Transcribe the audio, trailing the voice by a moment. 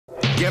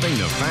getting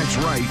the facts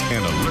right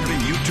and alerting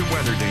you to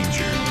weather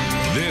danger.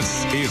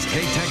 This is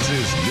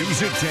KTXS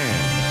News at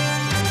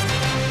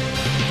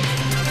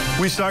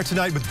 10. We start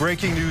tonight with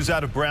breaking news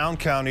out of Brown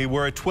County,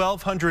 where a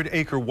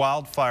 1,200-acre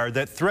wildfire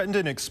that threatened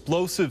an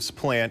explosives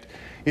plant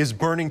is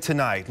burning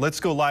tonight.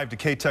 Let's go live to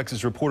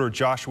KTXS reporter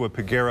Joshua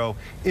Peguero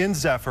in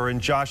Zephyr. And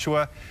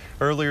Joshua,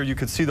 earlier you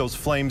could see those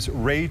flames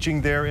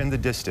raging there in the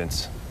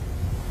distance.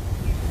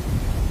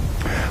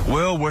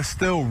 Well, we're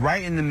still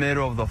right in the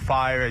middle of the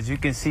fire. As you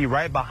can see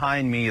right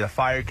behind me, the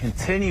fire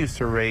continues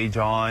to rage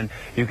on.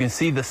 You can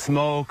see the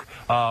smoke.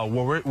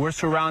 We're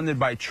surrounded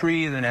by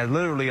trees, and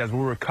literally as we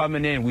were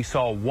coming in, we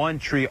saw one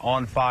tree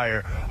on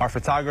fire. Our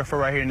photographer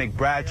right here, Nick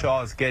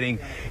Bradshaw, is getting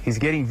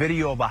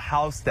video of a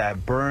house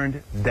that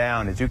burned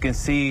down. As you can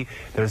see,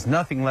 there's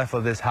nothing left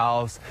of this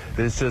house.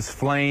 There's just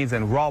flames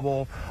and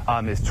rubble.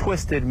 It's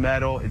twisted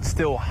metal. It's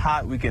still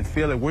hot. We can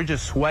feel it. We're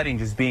just sweating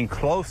just being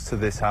close to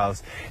this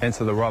house and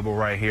to the rubble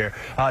right here.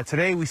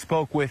 Today we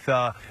spoke with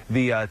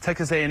the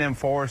Texas A&M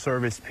Forest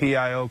Service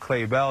PIO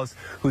Clay Bells,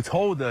 who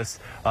told us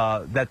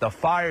that the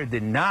fire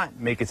did not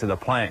make it to the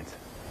plant.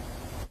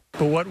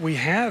 But what we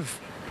have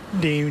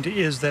deemed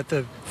is that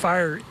the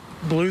fire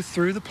blew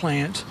through the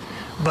plant,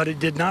 but it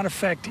did not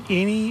affect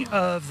any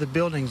of the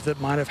buildings that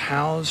might have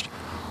housed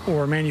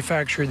or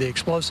manufactured the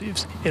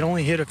explosives. It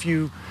only hit a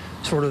few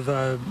sort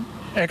of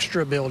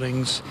extra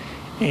buildings.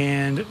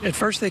 And at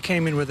first they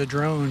came in with a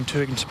drone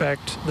to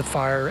inspect the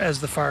fire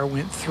as the fire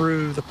went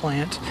through the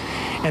plant.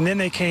 And then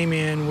they came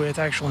in with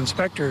actual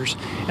inspectors,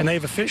 and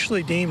they've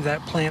officially deemed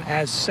that plant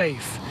as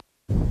safe.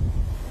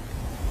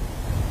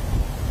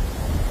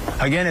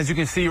 Again, as you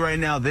can see right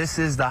now, this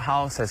is the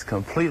house that's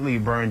completely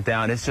burned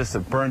down. It's just a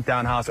burnt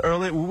down house.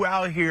 We were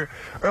out here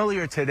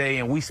earlier today,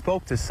 and we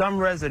spoke to some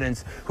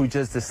residents who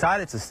just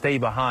decided to stay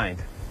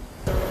behind.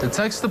 The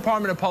Texas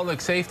Department of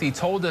Public Safety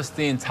told us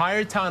the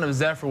entire town of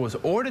Zephyr was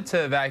ordered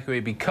to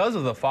evacuate because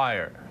of the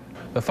fire.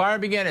 The fire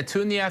began at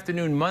 2 in the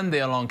afternoon Monday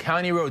along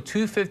County Road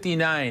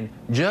 259,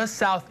 just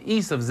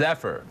southeast of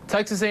Zephyr.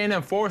 Texas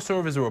A&M Forest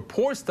Service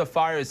reports the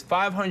fire is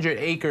 500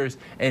 acres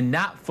and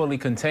not fully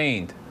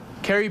contained.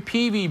 Carrie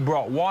Peavy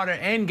brought water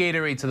and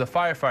Gatorade to the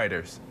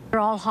firefighters.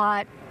 They're all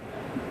hot,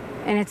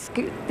 and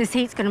this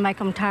heat's going to make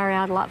them tire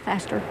out a lot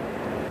faster.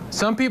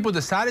 Some people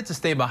decided to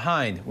stay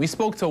behind. We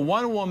spoke to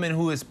one woman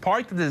who is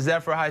parked at the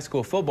Zephyr High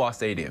School football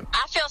stadium.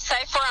 I feel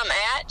safe where I'm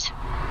at.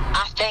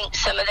 I think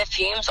some of the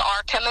fumes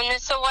are coming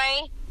this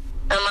way,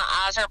 and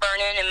my eyes are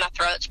burning and my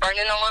throat's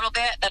burning a little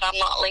bit, but I'm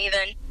not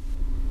leaving.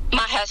 My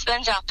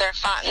husband's out there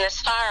fighting this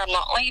fire. I'm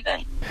not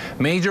leaving.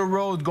 Major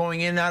roads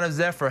going in and out of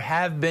Zephyr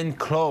have been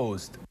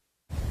closed.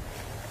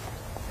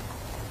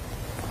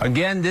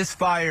 Again, this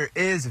fire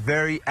is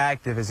very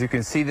active. As you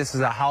can see, this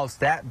is a house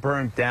that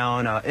burned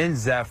down in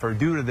Zephyr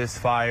due to this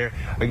fire.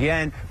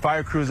 Again,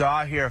 fire crews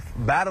are out here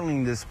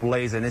battling this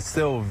blaze, and it's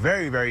still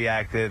very, very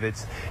active.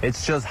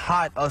 It's just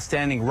hot, us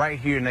standing right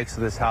here next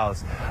to this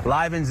house.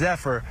 Live in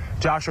Zephyr,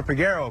 Joshua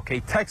Peguero,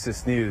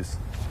 KTXS News.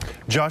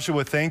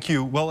 Joshua, thank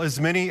you. Well, as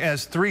many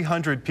as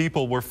 300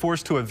 people were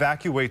forced to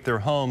evacuate their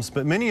homes,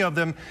 but many of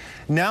them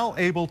now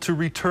able to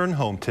return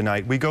home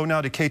tonight. We go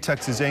now to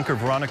KTXS anchor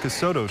Veronica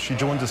Soto. She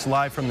joins us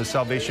live from the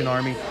Salvation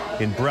Army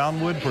in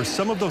Brownwood, where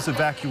some of those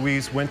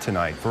evacuees went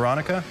tonight.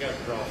 Veronica?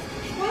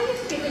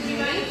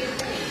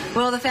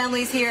 Well, the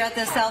families here at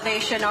the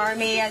Salvation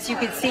Army, as you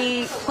can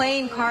see,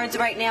 playing cards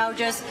right now,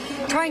 just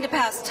trying to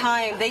pass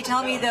time. They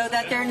tell me, though,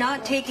 that they're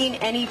not taking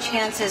any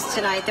chances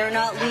tonight. They're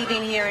not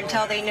leaving here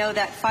until they know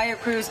that fire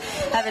crews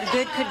have in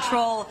good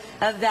control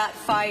of that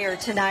fire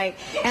tonight.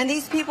 And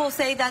these people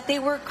say that they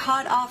were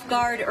caught off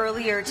guard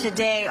earlier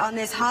today on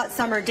this hot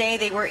summer day.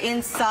 They were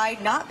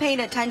inside, not paying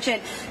attention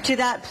to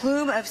that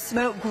plume of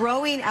smoke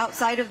growing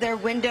outside of their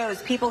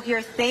windows. People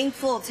here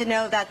thankful to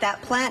know that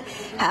that plant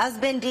has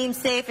been deemed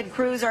safe and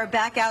crews are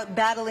back out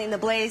battling the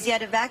blaze, yet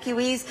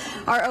evacuees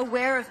are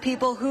aware of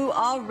people who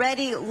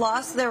already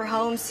lost their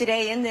homes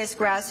today in this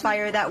grass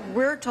fire that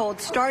we're told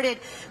started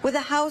with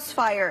a house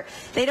fire.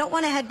 They don't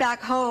want to head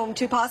back home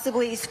to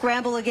possibly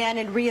scramble again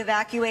and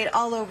re-evacuate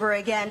all over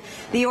again.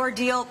 The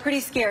ordeal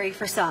pretty scary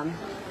for some.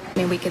 I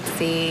mean, we could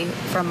see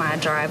from my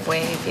driveway,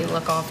 if you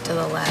look off to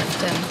the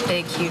left, a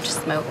big, huge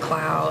smoke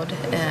cloud.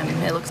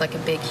 It looks like a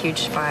big,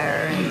 huge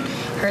fire, and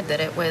heard that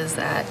it was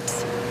at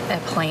a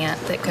plant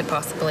that could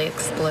possibly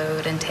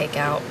explode and take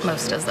out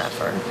most of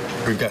Zephyr.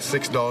 We've got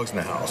 6 dogs in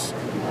the house,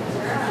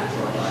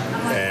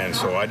 and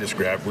so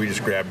we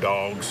just grabbed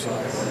dogs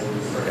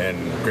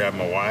and grabbed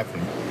my wife,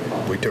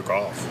 and we took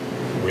off.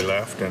 We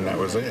left, and that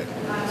was it.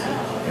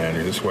 And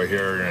this way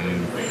here,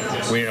 and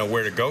we didn't know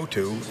where to go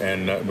to,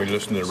 and we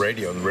listened to the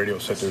radio, and the radio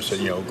sat there and said,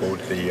 go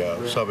to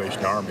the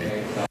Salvation Army.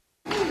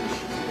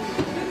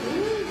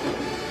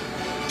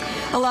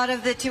 A lot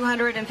of the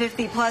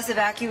 250 plus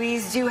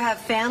evacuees do have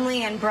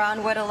family in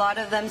Brownwood, a lot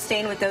of them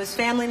staying with those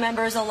family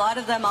members, a lot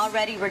of them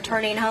already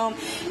returning home.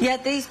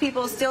 Yet these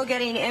people still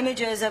getting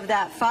images of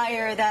that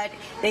fire that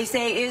they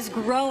say is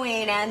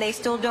growing, and they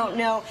still don't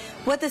know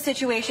what the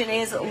situation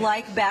is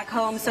like back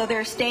home. So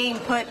they're staying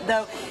put,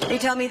 though they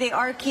tell me they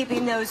are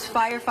keeping those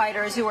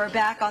firefighters who are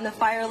back on the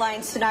fire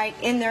lines tonight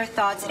in their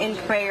thoughts and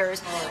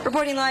prayers.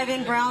 Reporting live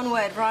in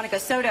Brownwood,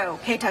 Veronica Soto,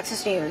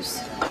 KTXS News.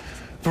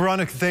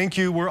 Veronica, thank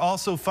you. We're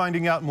also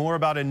finding out more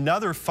about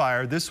another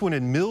fire, this one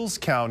in Mills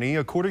County.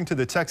 According to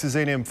the Texas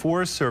A&M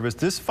Forest Service,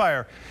 this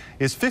fire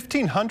is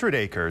 1,500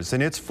 acres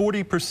and it's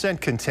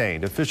 40%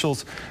 contained.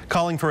 Officials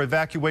calling for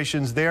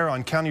evacuations there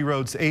on County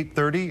Roads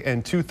 830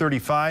 and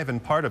 235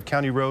 and part of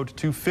County Road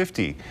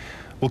 250.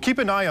 We'll keep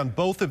an eye on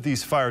both of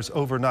these fires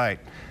overnight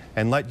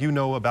and let you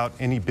know about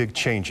any big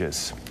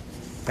changes.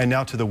 And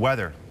now to the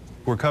weather.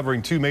 We're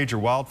covering two major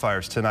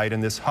wildfires tonight,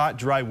 and this hot,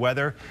 dry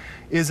weather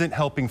isn't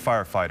helping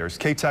firefighters.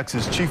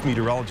 KTX's Chief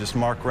Meteorologist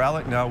Mark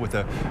Rowlett now with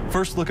a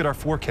first look at our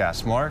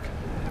forecast. Mark?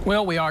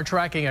 Well, we are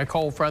tracking a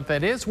cold front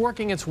that is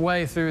working its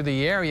way through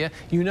the area.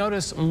 You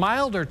notice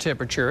milder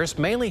temperatures,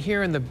 mainly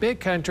here in the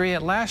big country.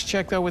 At last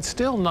check, though, it's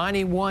still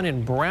 91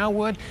 in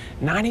Brownwood,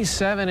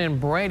 97 in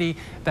Brady.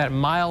 That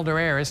milder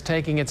air is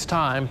taking its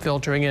time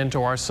filtering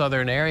into our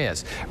southern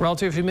areas.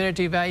 Relative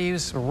humidity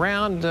values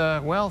around,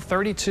 well,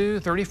 32,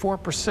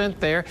 34%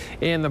 there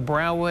in the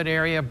Brownwood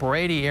area,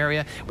 Brady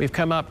area. We've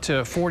come up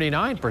to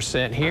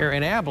 49% here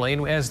in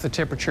Abilene as the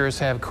temperatures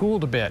have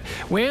cooled a bit.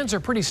 Winds are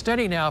pretty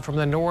steady now from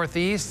the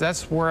northeast.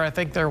 That's where I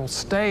think they'll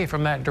stay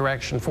from that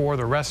direction for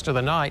the rest of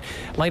the night.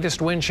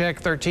 Latest wind check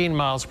 13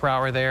 miles per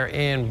hour there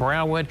in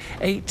Brownwood,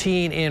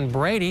 18 in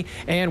Brady,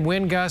 and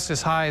wind gusts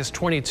as high as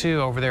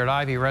 22 over there at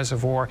Ivy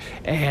Reservoir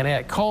and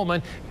at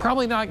Coleman.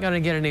 Probably not going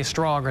to get any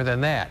stronger than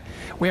that.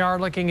 We are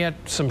looking at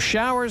some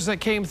showers that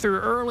came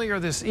through earlier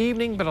this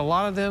evening, but a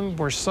lot of them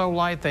were so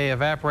light they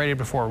evaporated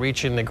before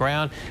reaching the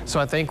ground. So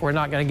I think we're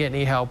not going to get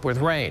any help with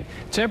rain.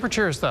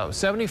 Temperatures, though,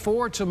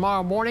 74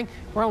 tomorrow morning.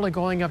 We're only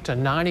going up to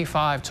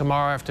 95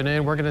 tomorrow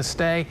afternoon. We're going to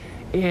stay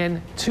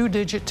in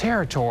two-digit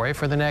territory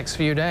for the next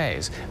few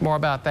days. More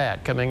about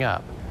that coming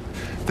up.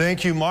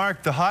 Thank you,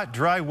 Mark. The hot,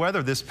 dry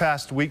weather this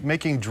past week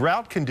making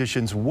drought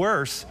conditions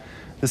worse.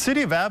 The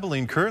city of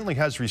Abilene currently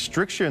has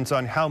restrictions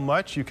on how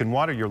much you can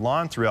water your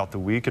lawn throughout the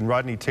week, and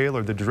Rodney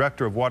Taylor, the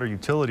director of water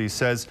utilities,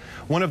 says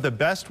one of the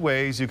best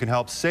ways you can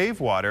help save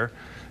water,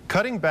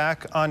 cutting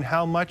back on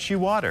how much you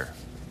water.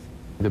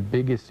 The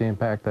biggest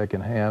impact they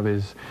can have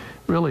is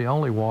really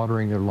only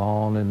watering their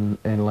lawn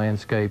and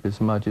landscape as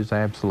much as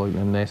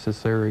absolutely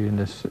necessary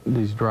in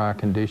these dry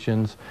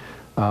conditions.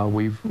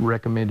 We've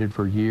recommended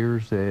for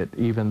years that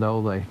even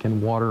though they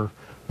can water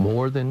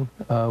more than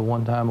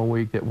one time a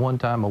week, that one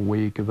time a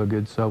week of a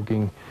good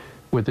soaking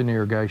with an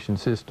irrigation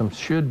system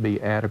should be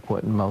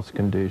adequate in most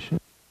conditions.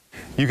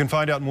 You can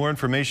find out more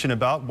information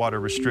about water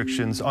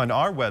restrictions on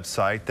our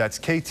website. That's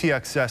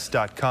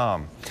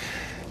KTXS.com.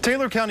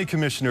 Taylor County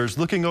Commissioners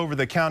looking over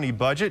the county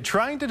budget,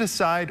 trying to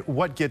decide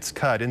what gets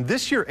cut. And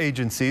this year,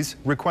 agencies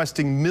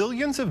requesting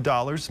millions of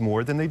dollars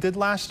more than they did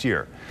last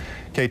year.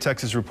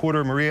 KTX's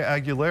reporter Maria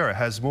Aguilera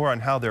has more on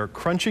how they're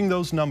crunching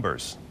those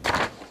numbers.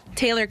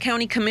 Taylor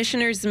County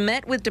Commissioners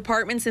met with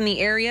departments in the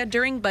area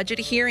during budget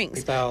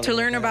hearings to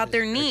learn about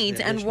their needs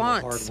and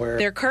wants.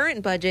 Their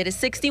current budget is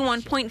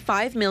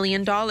 $61.5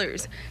 million.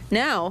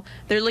 Now,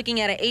 they're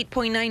looking at an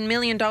 $8.9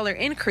 million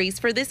increase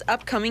for this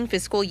upcoming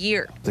fiscal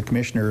year. The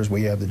commissioners,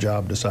 we have the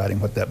job deciding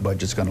what that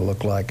budget's going to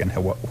look like and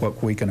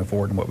what we can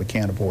afford and what we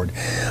can't afford.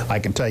 I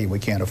can tell you we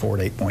can't afford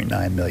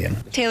 $8.9 million.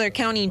 Taylor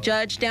County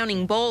Judge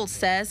Downing Bowles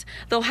says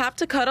they'll have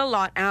to cut a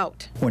lot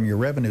out. When your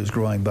revenue is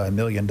growing by $1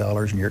 million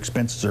and your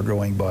expenses are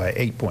growing by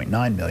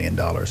 $8.9 million,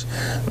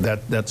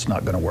 that's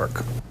not going to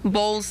work.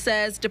 Bowles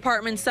says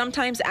departments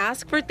sometimes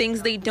ask for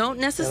things they don't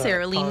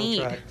necessarily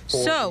need.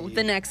 So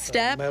the next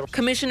step,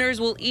 commissioners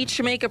will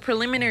each make a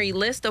preliminary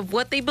list of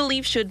what they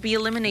believe should be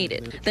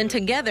eliminated, then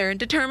together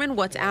determine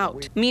what's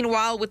out.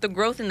 Meanwhile, with the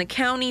growth in the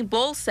county,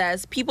 Bowles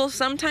says people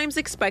sometimes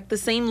expect the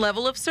same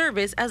level of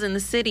service as in the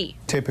city.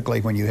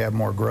 Typically, when you have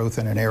more growth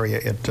in an area,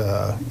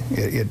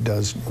 it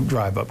does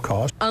drive up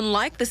costs.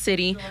 Unlike the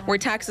city, where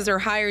taxes are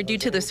higher due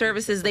to the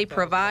services they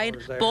provide,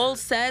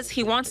 Bowles says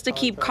he wants to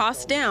keep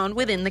costs down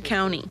within the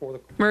county.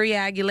 Maria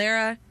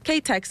Aguilera,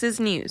 KTXS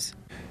News.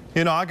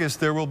 In August,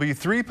 there will be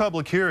 3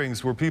 public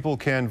hearings where people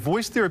can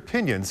voice their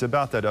opinions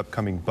about that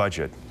upcoming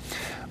budget.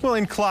 Well,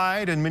 in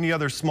Clyde and many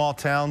other small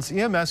towns,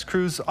 EMS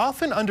crews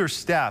often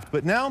understaffed,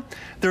 but now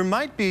there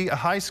might be a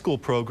high school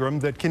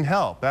program that can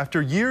help.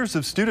 After years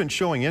of students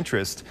showing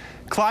interest,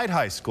 Clyde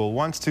High School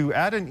wants to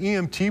add an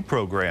EMT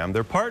program.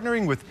 They're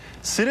partnering with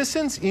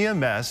Citizens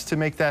EMS to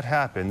make that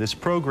happen. This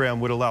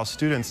program would allow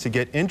students to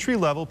get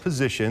entry-level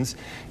positions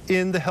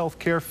in the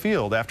healthcare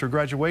field after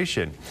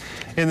graduation.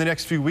 In the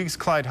next few weeks,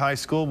 Clyde High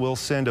School will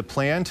send a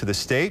plan to the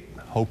state,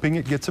 hoping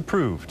it gets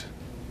approved.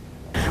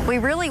 We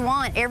really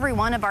want every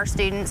one of our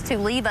students to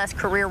leave us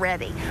career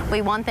ready.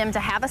 We want them to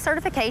have a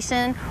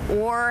certification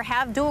or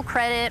have dual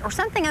credit or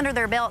something under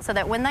their belt so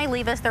that when they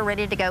leave us, they're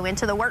ready to go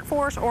into the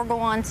workforce or go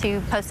on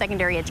to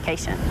post-secondary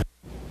education.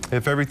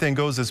 If everything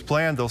goes as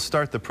planned, they'll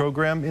start the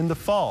program in the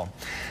fall.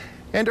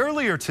 And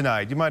earlier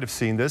tonight, you might have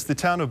seen this, the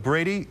town of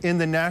Brady in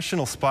the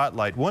national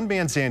spotlight. One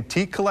man's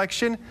antique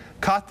collection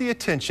caught the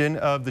attention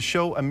of the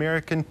show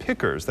American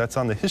Pickers. That's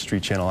on the History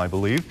Channel, I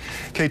believe.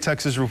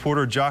 KTXS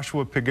reporter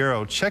Joshua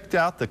Piguero checked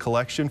out the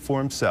collection for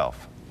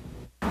himself.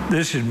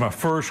 This is my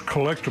first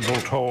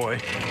collectible toy.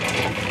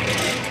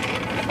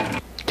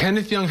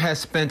 Kenneth Young has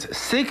spent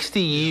 60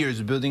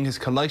 years building his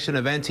collection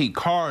of antique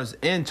cars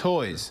and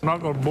toys. I'm not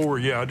going to bore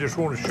you, I just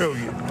want to show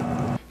you.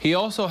 He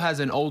also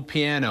has an old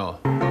piano.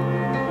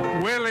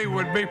 Willie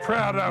would be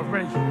proud of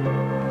me.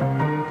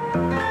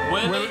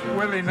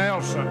 Willie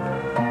Nelson.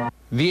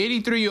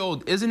 The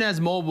 83-year-old isn't as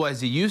mobile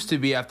as he used to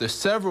be after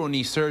several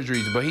knee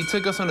surgeries, but he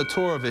took us on a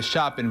tour of his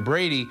shop in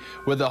Brady,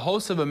 where the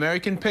hosts of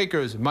American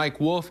Pickers, Mike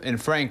Wolf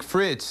and Frank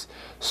Fritz,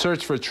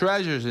 searched for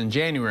treasures in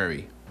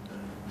January.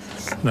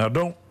 Now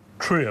don't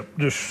trip,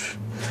 just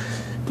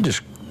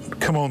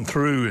come on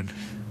through. And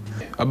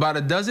about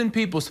a dozen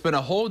people spent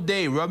a whole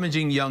day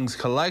rummaging Young's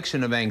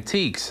collection of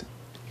antiques.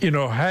 You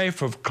know,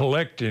 half of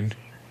collecting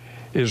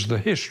is the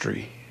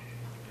history,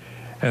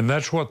 and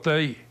that's what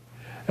they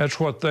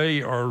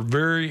are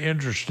very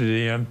interested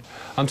in.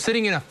 I'm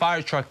sitting in a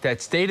fire truck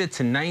that's dated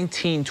to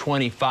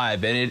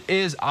 1925, and it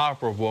is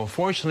operable.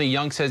 Unfortunately,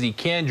 Young says he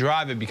can't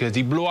drive it because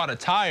he blew out a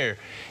tire,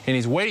 and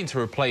he's waiting to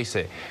replace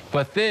it.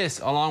 But this,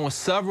 along with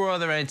several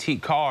other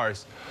antique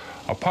cars,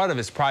 are part of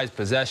his prized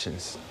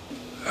possessions.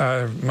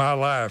 My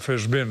life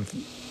has been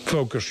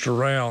focused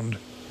around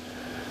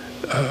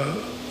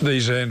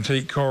these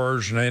antique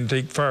cars and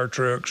antique fire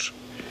trucks.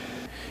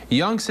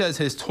 Young says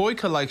his toy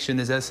collection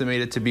is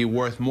estimated to be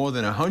worth more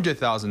than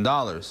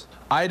 $100,000.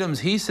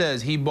 Items he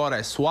says he bought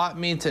at swap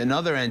meets and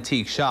other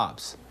antique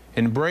shops.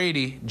 In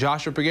Brady,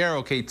 Joshua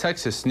Piguero,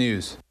 KTXS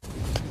News.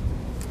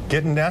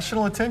 Getting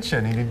national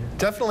attention. He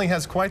definitely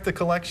has quite the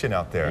collection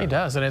out there. He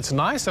does, and it's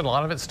nice that a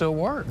lot of it still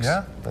works.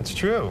 Yeah, that's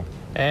true.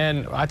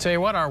 And I tell you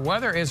what, our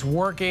weather is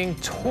working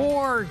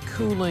toward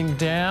cooling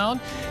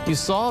down. You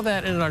saw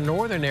that in our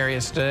northern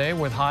areas today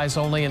with highs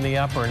only in the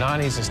upper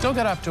 90s. It still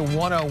got up to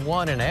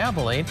 101 in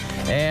Abilene,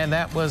 and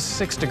that was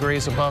 6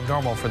 degrees above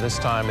normal for this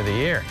time of the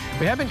year.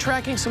 We have been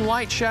tracking some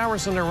light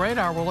showers on the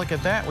radar. We'll look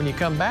at that when you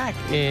come back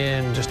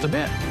in just a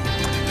bit.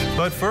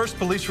 But first,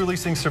 police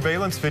releasing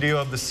surveillance video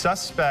of the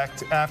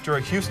suspect after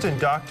a Houston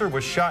doctor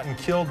was shot and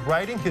killed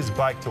riding his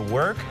bike to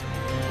work.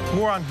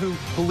 More on who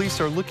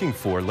police are looking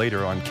for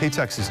later on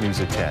KTXS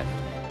News at 10.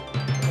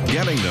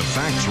 Getting the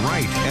facts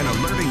right and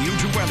alerting you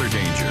to weather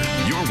danger.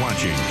 You're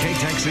watching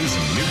KTXS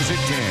News at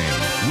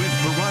 10 with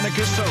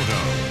Veronica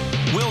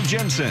Soto, Will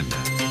Jensen,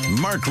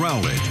 Mark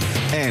Rowlett,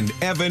 and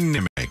Evan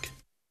Nimick.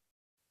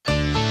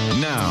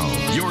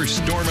 Now, your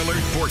Storm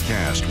Alert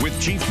forecast with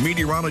Chief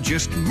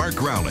Meteorologist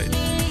Mark Rowlett.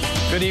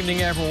 Good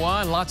evening,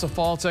 everyone. Lots of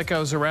fault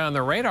echoes around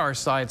the radar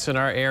sites in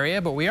our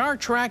area, but we are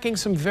tracking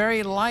some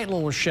very light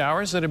little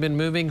showers that have been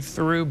moving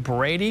through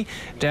Brady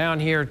down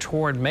here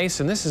toward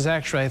Mason. This is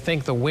actually, I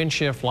think, the wind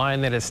shift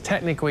line that is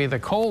technically the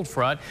cold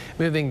front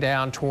moving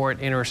down toward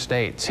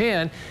Interstate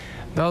 10.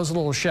 Those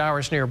little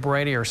showers near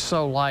Brady are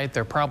so light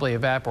they're probably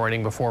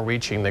evaporating before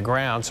reaching the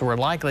ground, so we're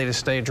likely to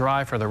stay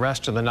dry for the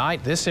rest of the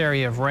night. This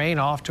area of rain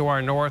off to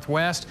our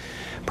northwest,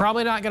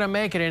 probably not going to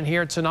make it in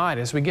here tonight.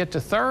 As we get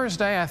to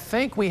Thursday, I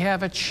think we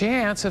have a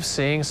chance of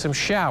seeing some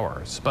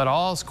showers, but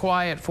all's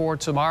quiet for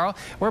tomorrow.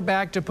 We're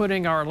back to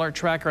putting our alert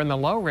tracker in the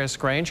low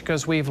risk range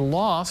because we've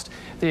lost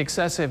the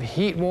excessive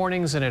heat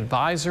warnings and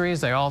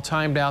advisories. They all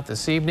timed out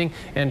this evening,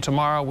 and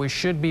tomorrow we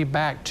should be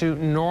back to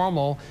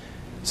normal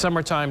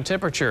summertime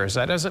temperatures.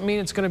 That doesn't mean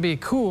it's going to be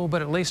cool,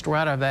 but at least we're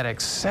out of that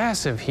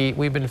excessive heat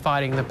we've been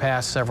fighting the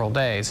past several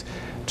days.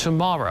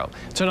 Tomorrow.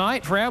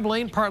 Tonight for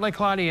Abilene, partly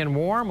cloudy and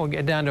warm. We'll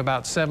get down to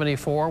about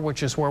 74,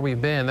 which is where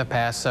we've been the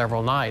past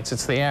several nights.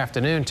 It's the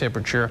afternoon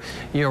temperature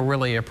you'll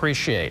really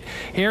appreciate.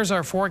 Here's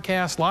our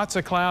forecast. Lots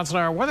of clouds, and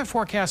our weather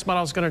forecast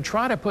model is going to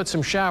try to put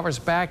some showers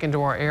back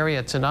into our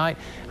area tonight.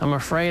 I'm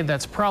afraid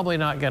that's probably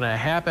not going to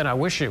happen. I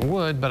wish it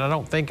would, but I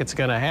don't think it's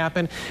going to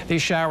happen.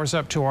 These showers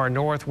up to our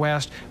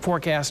northwest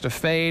forecast to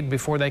fade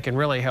before they can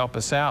really help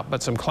us out,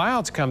 but some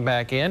clouds come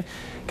back in.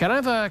 Kind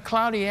of a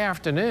cloudy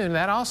afternoon.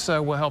 That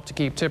also will help to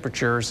keep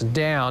temperatures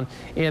down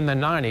in the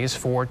 90s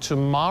for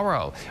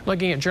tomorrow.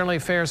 Looking at generally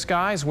fair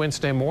skies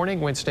Wednesday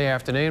morning, Wednesday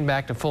afternoon,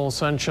 back to full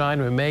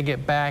sunshine. We may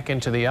get back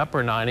into the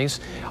upper 90s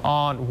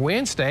on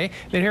Wednesday.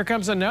 Then here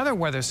comes another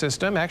weather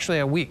system, actually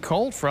a weak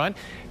cold front.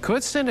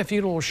 Could send a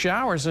few little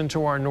showers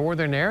into our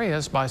northern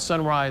areas by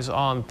sunrise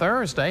on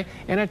Thursday,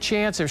 and a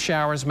chance of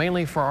showers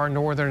mainly for our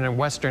northern and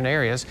western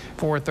areas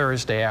for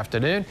Thursday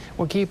afternoon.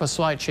 We'll keep a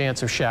slight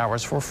chance of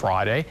showers for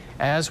Friday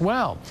as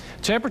well.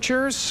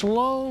 Temperatures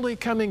slowly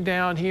coming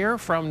down here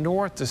from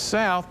north to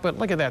south, but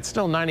look at that,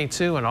 still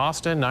 92 in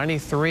Austin,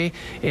 93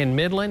 in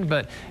Midland,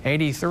 but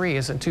 83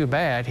 isn't too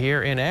bad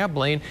here in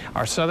Abilene.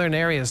 Our southern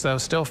areas, though,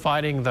 still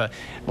fighting the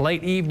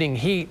late evening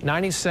heat.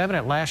 97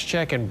 at last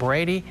check in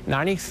Brady,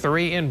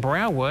 93 in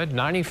Brownwood,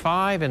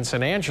 95 in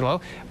San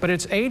Angelo, but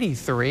it's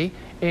 83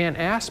 in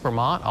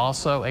Aspermont,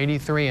 also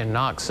 83 in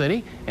Knox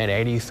City, and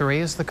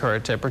 83 is the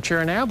current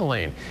temperature in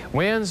Abilene.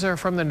 Winds are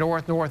from the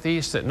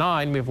north-northeast at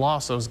 9. We've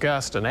lost those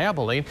gusts in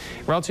Abilene.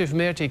 Relative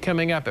humidity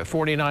coming up at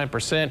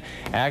 49%,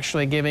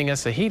 actually giving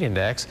us a heat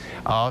index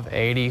of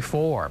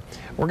 84.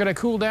 We're going to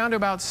cool down to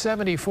about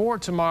 74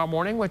 tomorrow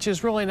morning, which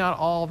is really not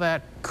all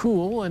that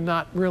cool and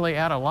not really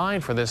out of line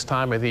for this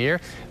time of the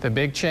year. The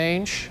big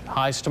change,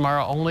 highs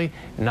tomorrow only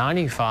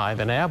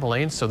 95 in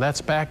Abilene, so that's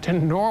back to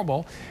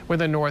normal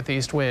with a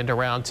northeast wind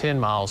around 10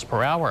 miles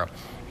per hour.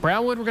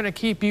 Brownwood, we're going to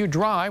keep you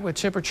dry with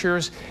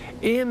temperatures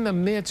in the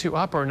mid to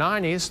upper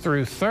 90s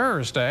through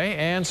Thursday.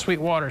 And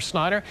Sweetwater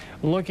Snyder,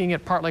 looking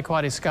at partly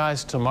cloudy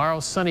skies tomorrow,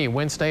 sunny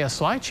Wednesday, a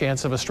slight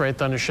chance of a stray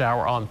thunder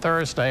shower on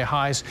Thursday.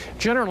 Highs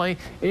generally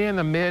in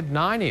the mid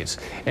 90s.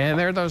 And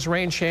there are those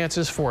rain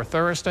chances for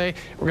Thursday.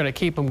 We're going to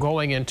keep them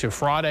going into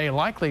Friday,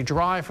 likely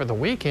dry for the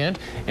weekend,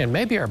 and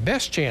maybe our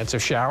best chance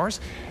of showers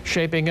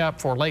shaping up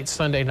for late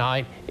Sunday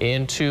night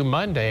into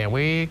Monday. And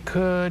we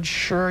could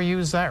sure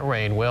use that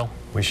rain, Will.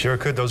 We sure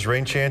could. Those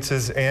rain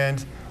chances,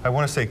 and I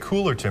want to say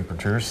cooler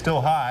temperatures.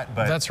 Still hot,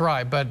 but... That's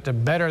right,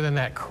 but better than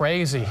that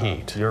crazy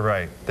heat. You're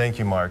right. Thank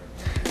you, Mark.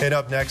 And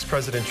up next,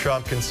 President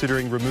Trump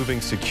considering removing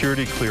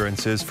security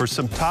clearances for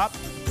some top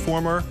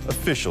former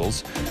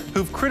officials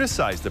who've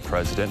criticized the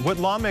president. What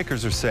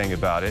lawmakers are saying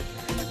about it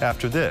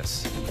after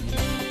this.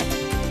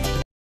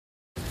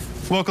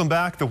 Welcome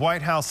back. The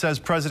White House says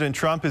President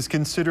Trump is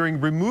considering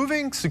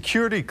removing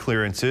security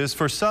clearances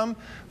for some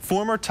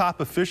former top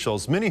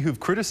officials, many who've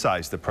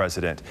criticized the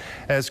president.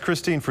 As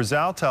Christine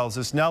Frizzell tells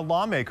us, now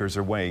lawmakers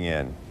are weighing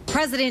in.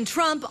 President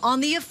Trump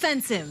on the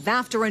offensive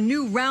after a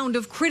new round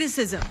of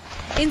criticism,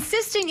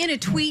 insisting in a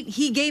tweet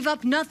he gave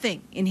up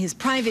nothing in his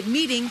private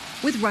meeting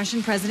with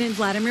Russian President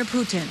Vladimir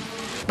Putin.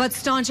 But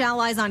staunch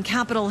allies on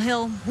Capitol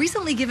Hill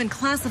recently given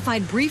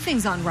classified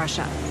briefings on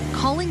Russia,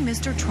 calling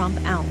Mr.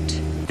 Trump out.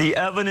 The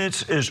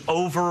evidence is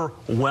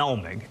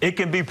overwhelming. It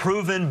can be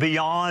proven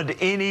beyond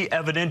any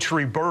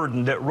evidentiary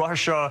burden that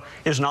Russia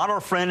is not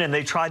our friend and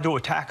they tried to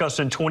attack us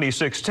in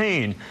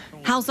 2016.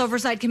 House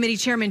Oversight Committee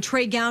Chairman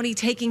Trey Gowdy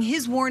taking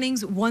his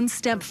warnings one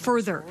step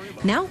further,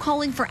 now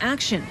calling for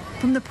action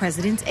from the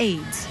president's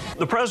aides.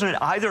 The president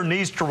either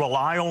needs to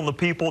rely on the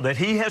people that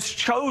he has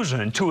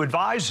chosen to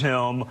advise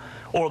him,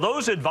 or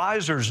those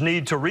advisors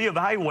need to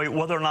reevaluate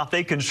whether or not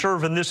they can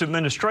serve in this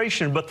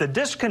administration. But the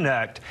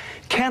disconnect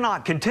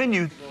cannot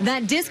continue.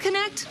 That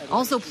disconnect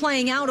also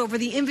playing out over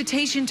the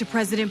invitation to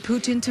President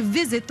Putin to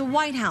visit the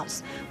White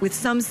House, with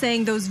some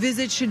saying those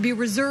visits should be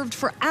reserved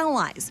for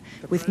allies,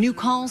 with new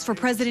calls for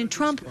President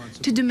Trump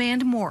to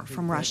demand more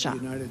from Russia.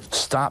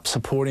 Stop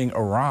supporting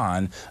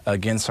Iran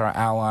against our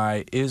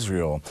ally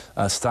Israel.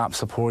 Stop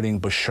supporting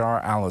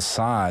Bashar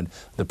al-Assad,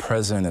 the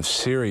president of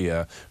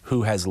Syria,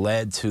 who has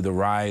led to the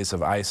rise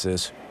of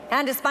ISIS.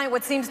 And despite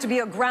what seems to be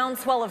a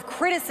groundswell of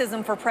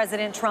criticism for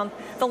President Trump,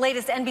 the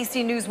latest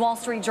NBC News Wall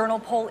Street Journal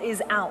poll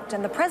is out,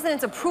 and the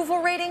president's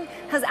approval rating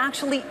has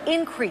actually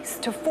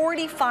increased to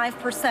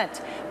 45%,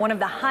 one of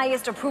the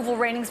highest approval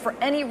ratings for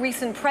any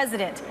recent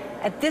president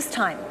at this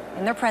time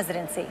in their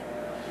presidency.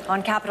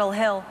 On Capitol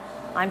Hill,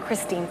 I'm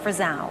Christine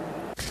Frizzell.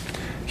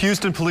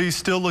 Houston police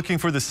still looking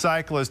for the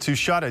cyclist who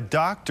shot a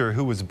doctor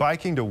who was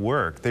biking to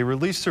work. They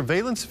released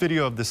surveillance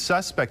video of the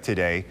suspect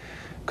today.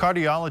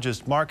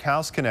 Cardiologist Mark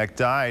Houseknecht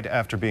died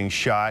after being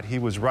shot. He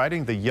was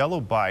riding the yellow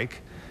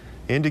bike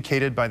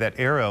indicated by that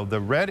arrow. The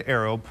red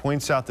arrow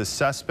points out the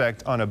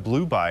suspect on a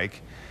blue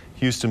bike.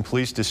 Houston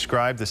police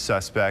described the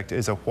suspect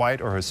as a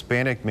white or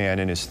Hispanic man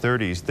in his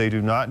 30s. They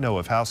do not know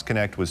if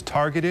Houseknecht was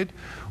targeted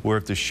or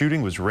if the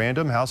shooting was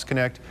random.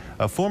 Houseknecht,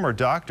 a former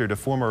doctor to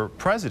former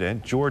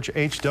President George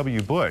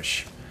H.W.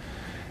 Bush.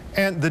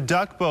 And the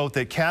duck boat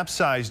that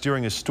capsized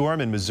during a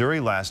storm in Missouri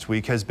last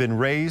week has been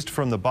raised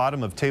from the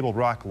bottom of Table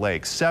Rock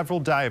Lake. Several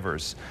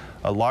divers,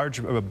 a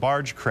large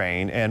barge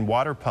crane, and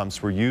water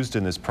pumps were used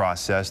in this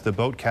process. The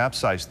boat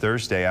capsized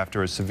Thursday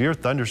after a severe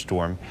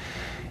thunderstorm.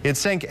 It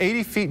sank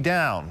 80 feet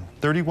down.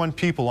 31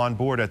 people on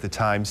board at the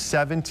time.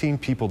 17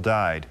 people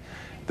died.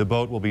 The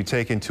boat will be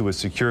taken to a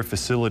secure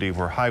facility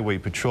where Highway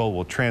Patrol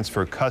will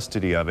transfer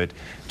custody of it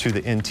to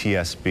the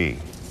NTSB.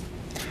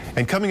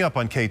 And coming up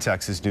on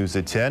KTXS News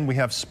at 10, we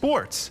have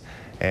sports.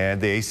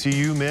 And the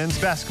ACU men's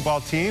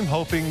basketball team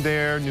hoping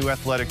their new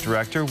athletic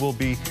director will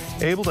be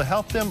able to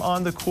help them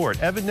on the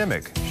court. Evan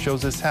Nimick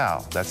shows us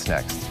how. That's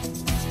next.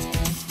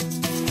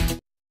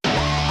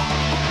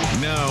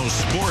 Now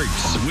sports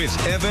Sports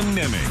with Evan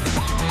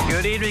Nemick.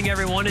 Good evening,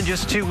 everyone. In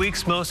just 2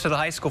 weeks, most of the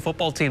high school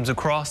football teams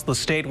across the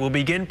state will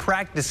begin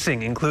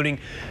practicing, including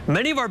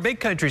many of our big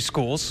country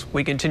schools.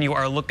 We continue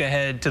our look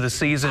ahead to the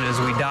season as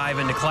we dive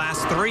into Class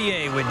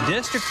 3A with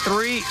District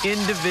 3 in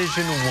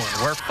Division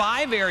 1, where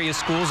 5 area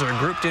schools are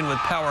grouped in with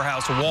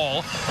powerhouse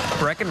Wall.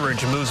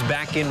 Breckenridge moves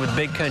back in with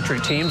big country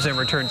teams and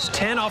returns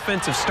 10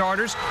 offensive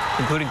starters,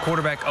 including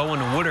quarterback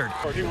Owen Woodard.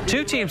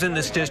 2 teams in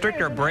this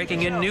district are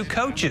breaking in new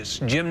coaches.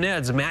 Jim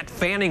Ned's Matt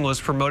Fanning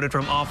was promoted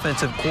from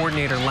offensive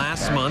coordinator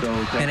last month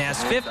and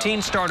has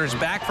 15 starters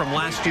back from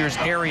last year's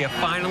area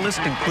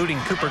finalists, including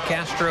Cooper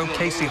Castro,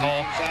 Casey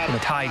Hall, and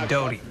Ty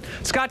Doty.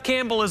 Scott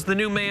Campbell is the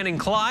new man in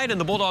Clyde,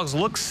 and the Bulldogs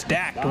look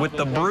stacked with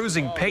the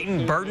bruising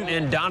Peyton Burton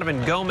and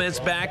Donovan Gomez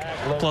back,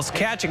 plus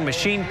catching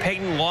machine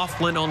Peyton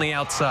Laughlin on the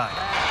outside.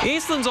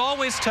 Eastland's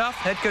always tough.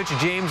 Head coach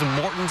James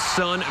Morton's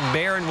son,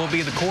 Barron, will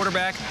be the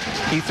quarterback.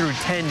 He threw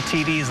 10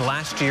 TDs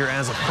last year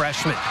as a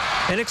freshman.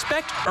 And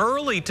expect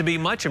early to be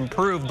much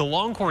improved. The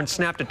Longhorns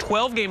snapped a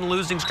 12-game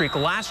losing streak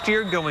last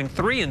year, going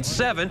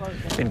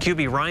 3-7. And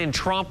QB Ryan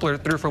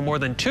Trompler threw for more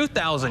than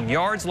 2,000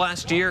 yards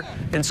last year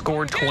and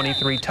scored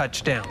 23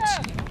 touchdowns.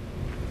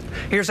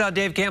 Here's how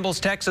Dave Campbell's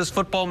Texas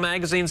Football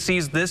Magazine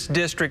sees this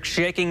district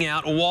shaking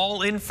out.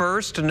 Wall in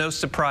first, no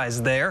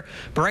surprise there.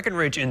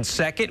 Breckenridge in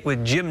second,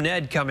 with Jim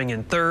Ned coming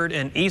in third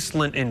and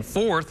Eastland in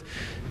fourth.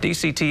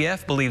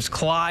 DCTF believes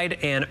Clyde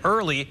and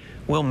Early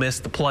will miss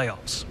the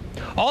playoffs.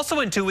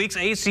 Also in 2 weeks,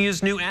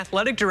 ACU's new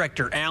athletic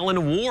director,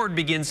 Alan Ward,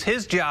 begins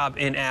his job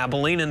in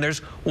Abilene, and there's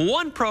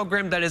one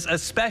program that is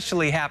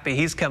especially happy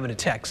he's coming to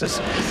Texas.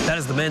 That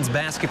is the men's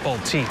basketball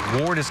team.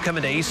 Ward is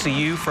coming to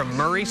ACU from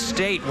Murray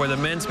State, where the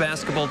men's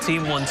basketball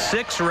team won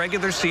 6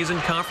 regular season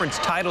conference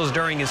titles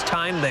during his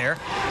time there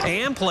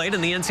and played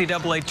in the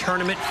NCAA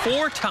tournament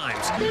 4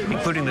 times,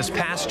 including this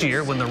past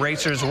year when the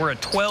Racers were a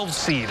 12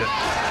 seed.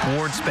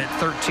 Ward spent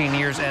 13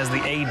 years as the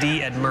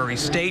AD at Murray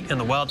State, and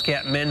the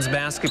Wildcat men's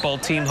basketball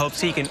team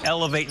hopes he can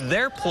elevate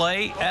their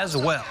play as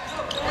well.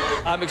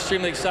 I'm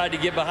extremely excited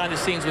to get behind the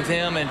scenes with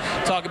him and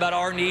talk about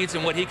our needs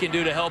and what he can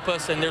do to help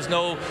us. And there's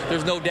no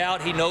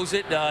doubt he knows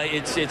it.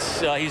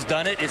 He's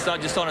done it. It's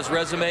not just on his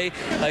resume.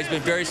 He's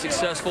been very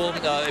successful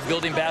at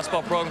building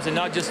basketball programs, and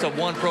not just a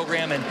one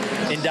program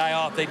and die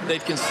off.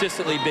 They've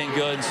consistently been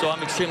good. And so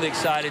I'm extremely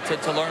excited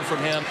to learn from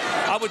him.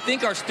 I would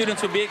think our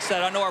students would be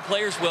excited. I know our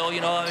players will.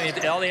 You know, I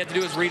mean, all they have to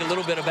do is read a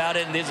little bit about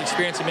it and his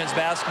experience in men's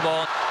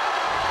basketball.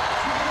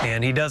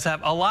 And he does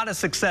have a lot of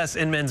success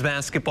in men's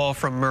basketball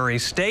from Murray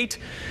State,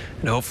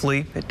 and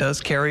hopefully it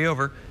does carry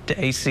over to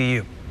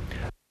ACU.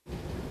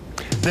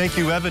 Thank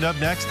you, Evan. Up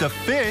next, the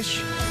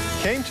fish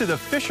came to the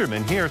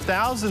fishermen here,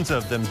 thousands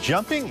of them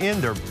jumping in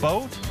their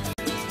boat.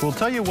 We'll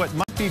tell you what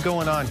might be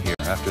going on here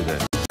after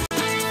this.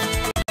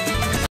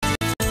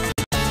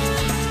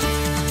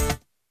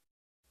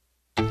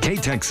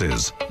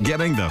 KTXS,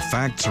 getting the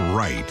facts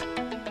right.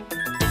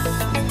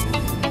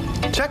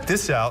 Check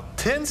this out.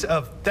 Tens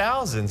of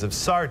thousands of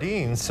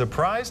sardines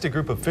surprised a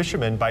group of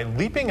fishermen by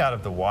leaping out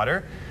of the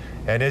water.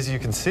 And as you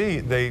can see,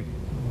 they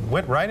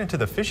went right into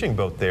the fishing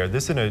boat there.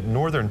 This in a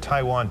northern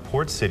Taiwan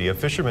port city. A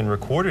fisherman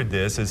recorded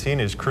this as he and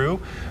his crew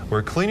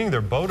were cleaning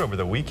their boat over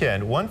the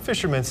weekend. One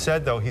fisherman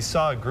said, though, he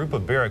saw a group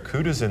of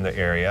barracudas in the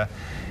area.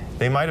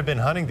 They might have been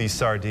hunting these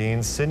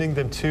sardines, sending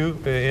them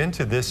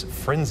into this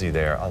frenzy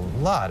there. A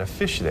lot of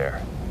fish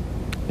there.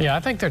 Yeah,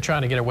 I think they're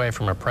trying to get away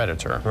from a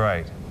predator.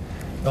 Right.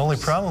 The only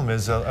problem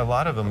is a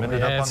lot of them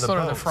ended up on the boat. It's sort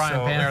of the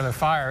frying pan or the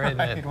fire, isn't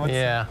it?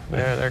 Yeah,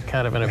 they're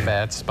kind of in a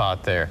bad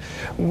spot there.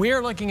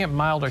 We're looking at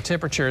milder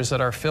temperatures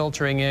that are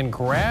filtering in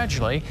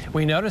gradually.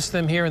 We notice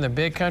them here in the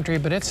big country,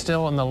 but it's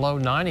still in the low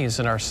 90s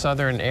in our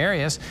southern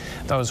areas.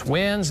 Those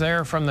winds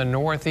there from the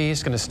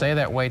northeast going to stay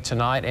that way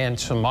tonight and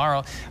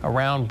tomorrow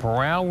around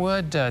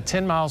Brownwood,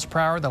 10 miles per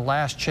hour, the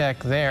last check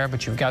there,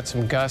 but you've got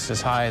some gusts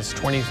as high as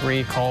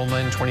 23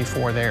 Coleman,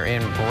 24 there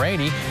in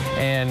Brady,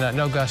 and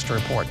no gust to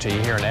report to you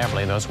here in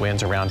Abilene. Those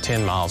winds around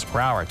 10 miles per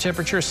hour.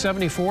 Temperature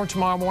 74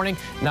 tomorrow morning.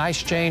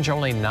 Nice change,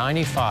 only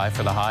 95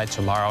 for the high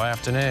tomorrow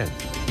afternoon.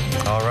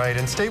 All right,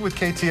 and stay with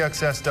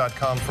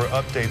KTXS.com for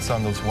updates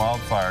on those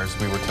wildfires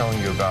we were telling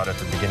you about at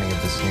the beginning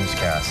of this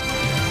newscast.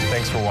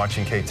 Thanks for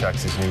watching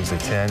KTXS News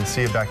at 10.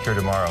 See you back here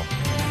tomorrow.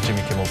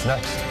 Jimmy Kimmel's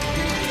next.